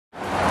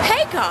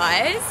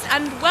guys,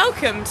 and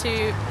welcome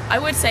to, I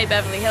would say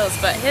Beverly Hills,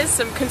 but here's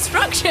some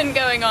construction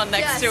going on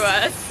next to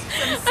us.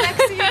 Some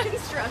sexy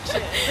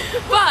construction.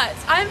 But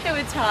I'm here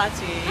with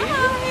Tati,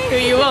 who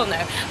you all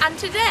know, and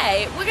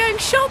today we're going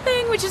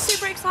shopping, which is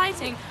super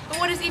exciting. But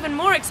what is even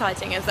more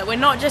exciting is that we're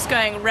not just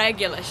going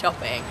regular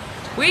shopping,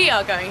 we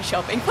are going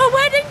shopping for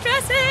wedding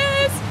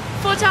dresses!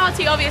 For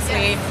Tati, obviously.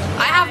 Yes.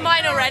 I have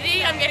mine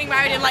already. I'm getting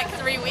married in like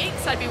 3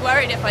 weeks. I'd be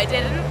worried if I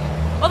didn't.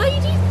 Although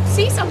you do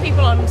see some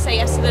people on Say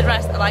Yes to the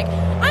Dress that are like,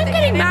 I'm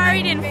getting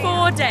married in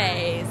 4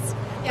 days.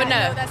 Yeah, but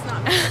no, that's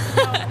not me.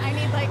 No, I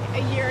need like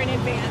a year in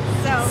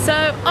advance.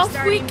 So off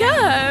we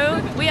go.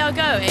 We are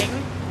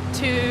going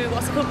to,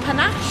 what's it called?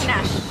 Panache?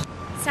 Panache.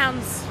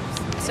 Sounds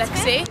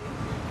sexy.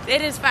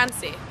 It is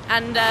fancy.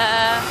 And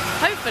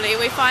hopefully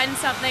we find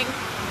something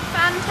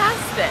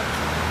fantastic.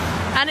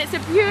 And it's a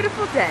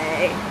beautiful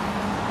day.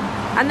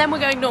 And then we're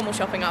going normal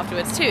shopping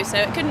afterwards too, so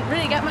it couldn't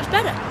really get much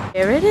better.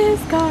 Here it is,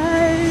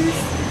 guys.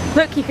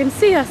 Look, you can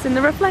see us in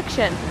the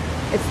reflection.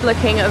 It's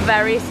looking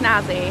very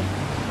snazzy.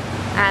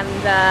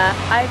 And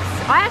I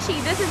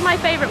actually, this is my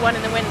favourite one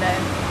in the window.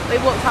 We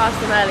walked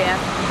past them earlier.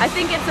 I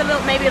think it's a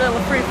little, maybe a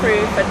little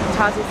frou-frou for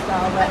Tati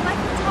style, but I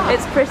like the top.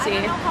 it's pretty.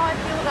 I don't know how I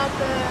feel about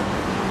the...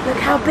 Look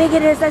how big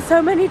it is, there's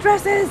so many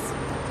dresses.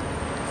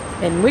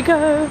 In we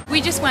go.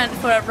 We just went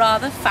for a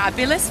rather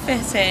fabulous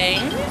fitting,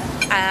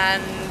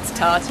 and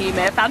Tati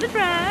may have found a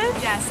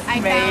dress. Yes, I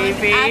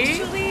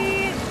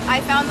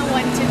found the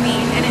one to me,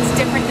 and it's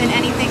different than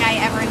anything I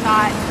ever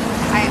thought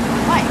I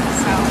would like,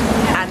 so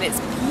yeah. And it's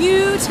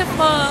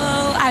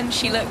beautiful, and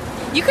she looked,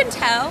 you can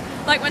tell,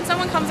 like when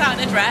someone comes out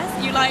in a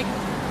dress, you like,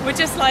 we're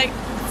just like,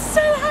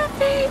 so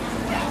happy.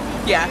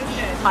 Yeah,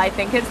 I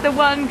think it's the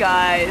one,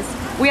 guys.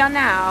 We are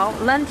now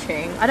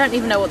lunching. I don't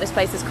even know what this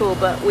place is called,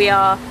 but we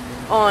are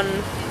on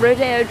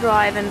Rodeo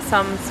Drive in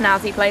some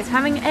snazzy place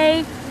having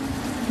a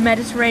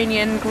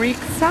Mediterranean Greek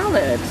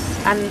salad,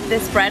 and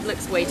this bread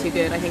looks way too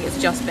good. I think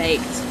it's just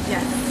baked.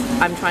 Yes.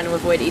 I'm trying to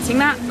avoid eating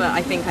that, but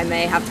I think I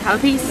may have to have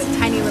a piece. A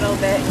tiny little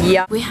bit.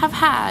 Yeah. We have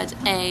had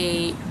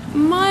a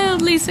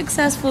mildly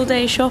successful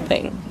day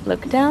shopping.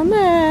 Look down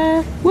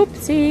there.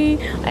 Whoopsie.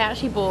 I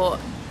actually bought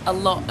a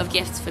lot of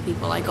gifts for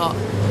people. I got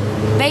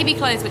baby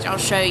clothes, which I'll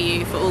show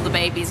you, for all the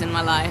babies in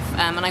my life,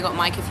 and I got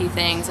Mike a few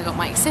things. I got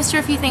Mike's sister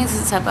a few things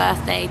because it's her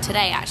birthday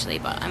today actually,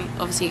 but I'm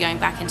obviously going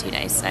back in 2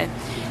 days, so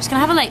just gonna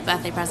have a late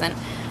birthday present.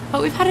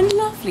 But we've had a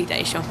lovely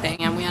day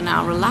shopping, and we are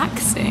now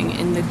relaxing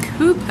in the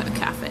Cooper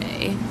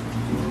Cafe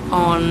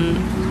on,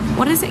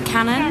 what is it,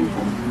 Cannon?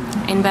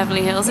 In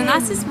Beverly Hills, and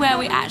this is where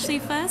we actually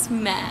first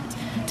met.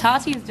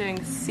 Tati is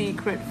doing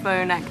secret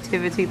phone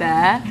activity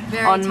there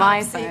on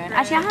my phone.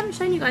 Actually, I haven't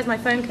shown you guys my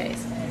phone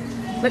case.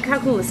 Look how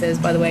cool this is,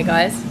 by the way,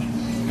 guys.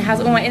 It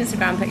has all my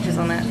Instagram pictures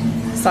on it.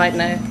 Side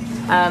note.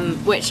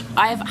 Which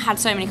I've had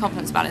so many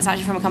compliments about. It's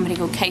actually from a company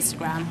called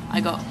Casegram.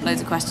 I got loads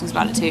of questions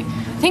about it too.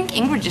 I think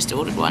Ingrid just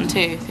ordered one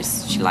too,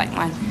 because she liked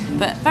mine.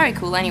 But very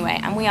cool anyway.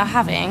 And we are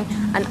having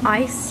an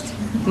iced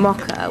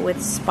mocha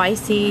with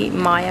spicy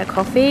Maya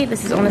coffee.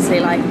 This is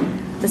honestly like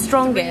the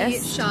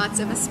strongest. 3 shots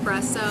of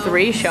espresso.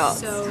 3 shots.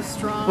 So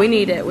strong. We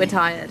need it, we're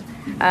tired.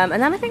 And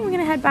then I think we're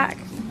gonna head back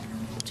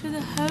to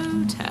the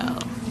hotel.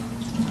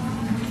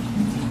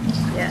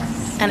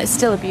 Yes. And it's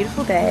still a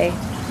beautiful day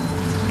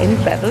in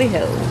Beverly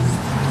Hills.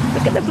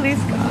 Look at the blue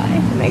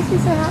sky, it makes me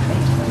so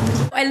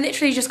happy. I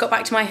literally just got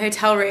back to my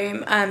hotel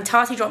room.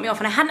 Tati dropped me off,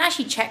 and I hadn't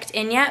actually checked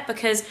in yet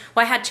because,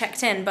 well, I had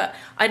checked in, but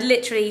I'd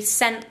literally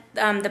sent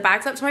the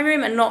bags up to my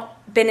room and not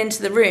been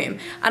into the room.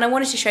 And I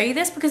wanted to show you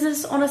this because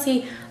it's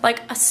honestly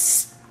like a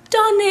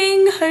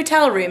stunning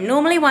hotel room.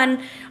 Normally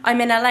when I'm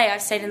in LA,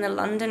 I've stayed in the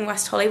London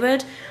West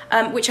Hollywood,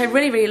 which I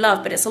really, really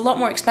love, but it's a lot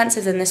more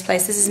expensive than this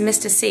place. This is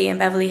Mr. C in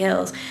Beverly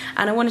Hills,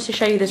 and I wanted to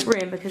show you this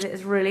room because it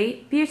is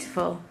really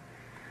beautiful.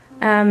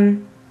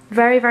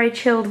 Very, very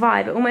chilled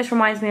vibe. It almost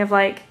reminds me of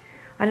like,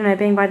 I don't know,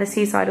 being by the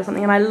seaside or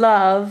something, and I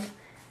love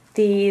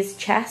these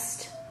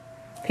chest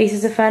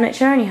pieces of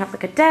furniture, and you have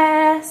like a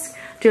desk,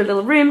 do a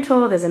little room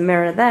tour, there's a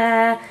mirror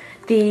there.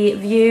 The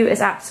view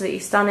is absolutely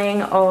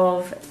stunning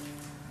of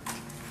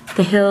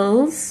the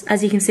hills.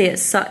 As you can see,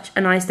 it's such a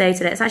nice day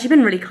today. It's actually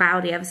been really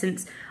cloudy ever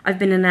since I've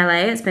been in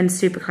LA. It's been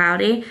super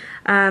cloudy.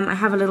 I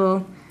have a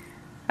little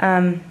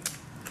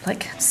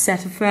like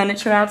set of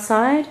furniture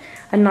outside,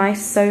 a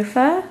nice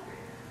sofa,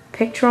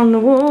 picture on the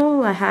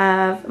wall. I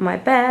have my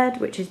bed,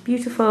 which is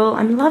beautiful.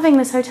 I'm loving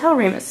this hotel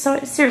room. It's so,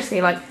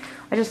 seriously, like,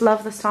 I just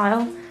love the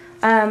style.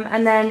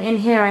 And then in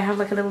here I have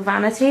like a little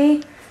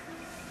vanity,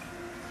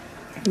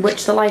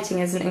 which the lighting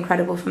isn't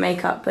incredible for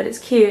makeup, but it's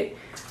cute.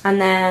 And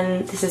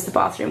then this is the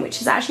bathroom,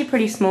 which is actually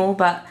pretty small,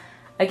 but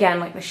again,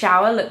 like the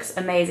shower looks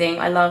amazing.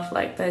 I love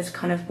like those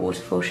kind of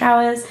waterfall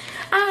showers.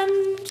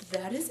 And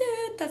that is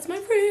it, that's my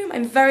room.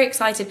 I'm very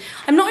excited.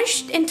 I'm not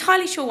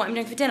entirely sure what I'm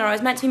doing for dinner. I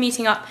was meant to be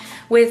meeting up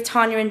with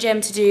Tanya and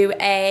Jim to do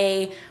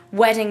a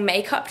wedding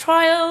makeup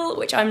trial,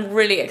 which I'm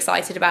really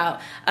excited about.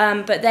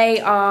 But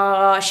they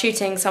are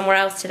shooting somewhere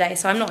else today,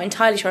 so I'm not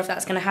entirely sure if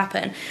that's gonna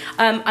happen.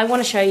 I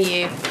wanna show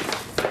you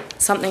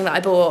something that I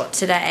bought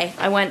today.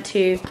 I went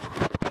to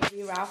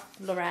Ralph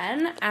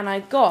Lauren and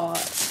I got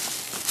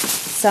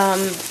some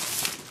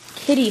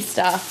kiddie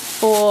stuff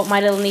for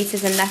my little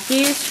nieces and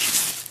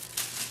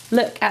nephews.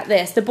 Look at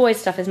this. The boys'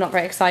 stuff is not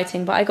very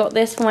exciting, but I got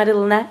this for my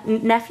little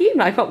nephew.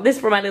 No, I got this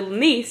for my little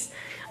niece,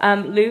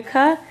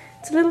 Luca.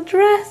 It's a little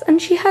dress,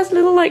 and she has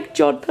little like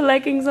jodhpur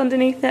leggings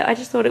underneath it. I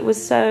just thought it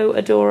was so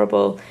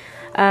adorable.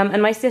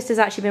 And my sister's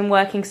actually been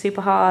working super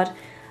hard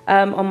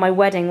on my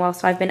wedding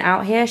whilst I've been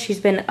out here.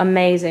 She's been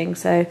amazing,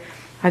 so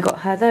I got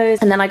her those.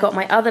 And then I got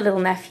my other little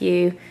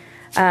nephew,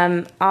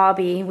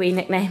 Arby, we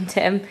nicknamed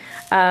him,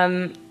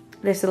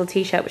 this little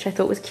t-shirt, which I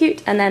thought was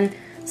cute. And then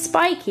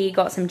Spikey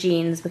got some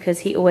jeans because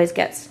he always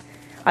gets,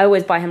 I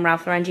always buy him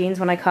Ralph Lauren jeans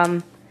when I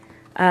come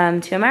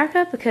to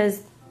America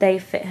because they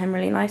fit him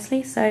really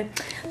nicely. So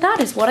that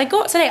is what I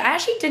got today. I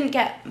actually didn't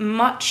get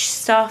much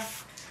stuff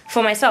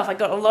for myself. I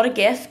got a lot of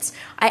gifts.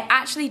 I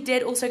actually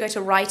did also go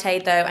to Rite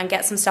Aid though and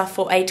get some stuff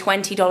for a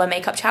 $20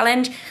 makeup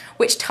challenge,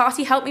 which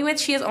Tati helped me with.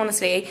 She is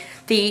honestly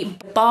the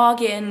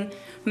bargain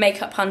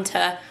makeup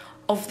hunter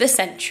of the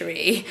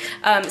century.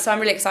 So I'm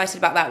really excited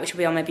about that, which will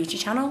be on my beauty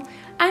channel.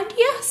 And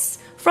yes,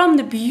 from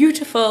the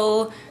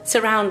beautiful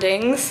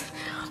surroundings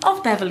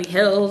of Beverly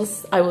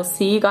Hills, I will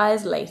see you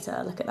guys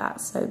later. Look at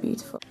that, so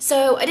beautiful.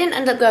 So I didn't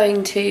end up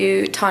going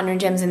to Tanya and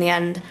Jim's in the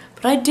end,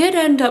 but I did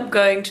end up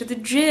going to the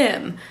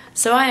gym.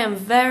 So I am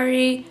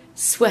very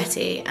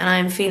sweaty and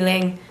I'm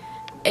feeling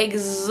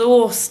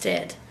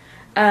exhausted.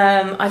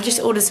 I've just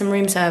ordered some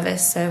room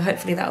service, so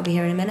hopefully that'll be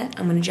here in a minute.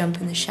 I'm gonna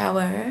jump in the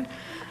shower.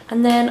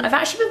 And then I've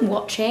actually been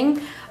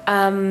watching,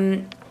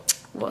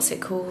 what's it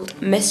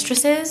called?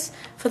 Mistresses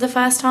for the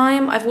first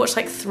time. I've watched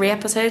like 3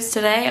 episodes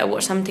today. I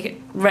watched some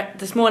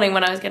this morning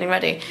when I was getting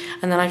ready,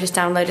 and then I just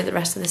downloaded the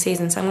rest of the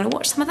season. So I'm gonna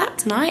watch some of that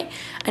tonight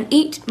and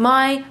eat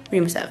my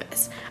room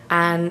service.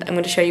 And I'm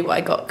gonna show you what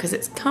I got because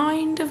it's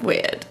kind of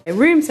weird.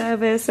 Room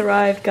service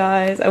arrived,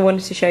 guys. I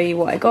wanted to show you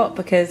what I got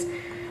because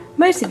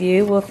most of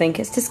you will think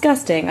it's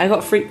disgusting. I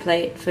got fruit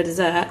plate for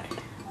dessert,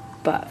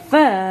 but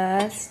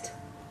first,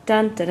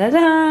 dun da da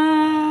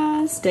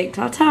da, steak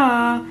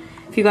tartare.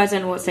 If you guys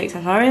don't know what steak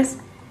tartare is,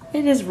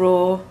 it is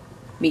raw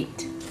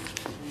meat,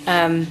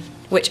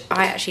 which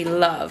I actually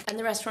love. And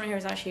the restaurant here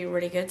is actually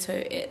really good, so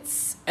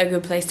it's a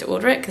good place to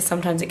order it because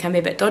sometimes it can be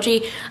a bit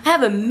dodgy. I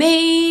have a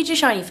major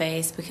shiny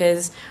face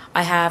because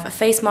I have a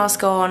face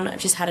mask on,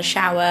 I've just had a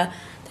shower.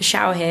 The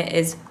shower here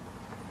is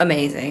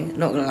amazing,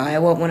 not gonna lie, I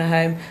want one at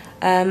home.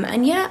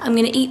 And yeah, I'm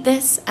gonna eat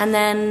this and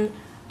then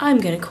I'm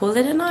gonna call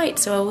it a night.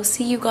 So I will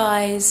see you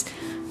guys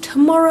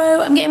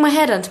tomorrow. I'm getting my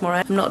hair done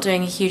tomorrow. I'm not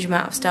doing a huge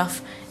amount of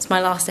stuff. It's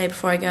my last day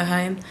before I go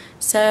home.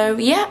 So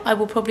yeah, I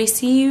will probably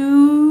see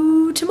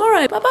you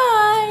tomorrow.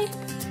 Bye-bye.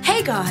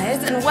 Hey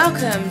guys, and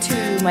welcome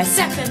to my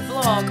second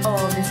vlog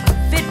of this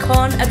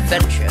VidCon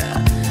adventure.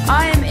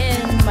 I am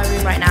in my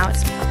room right now.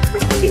 It's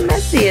pretty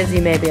messy, as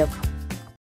you may be able to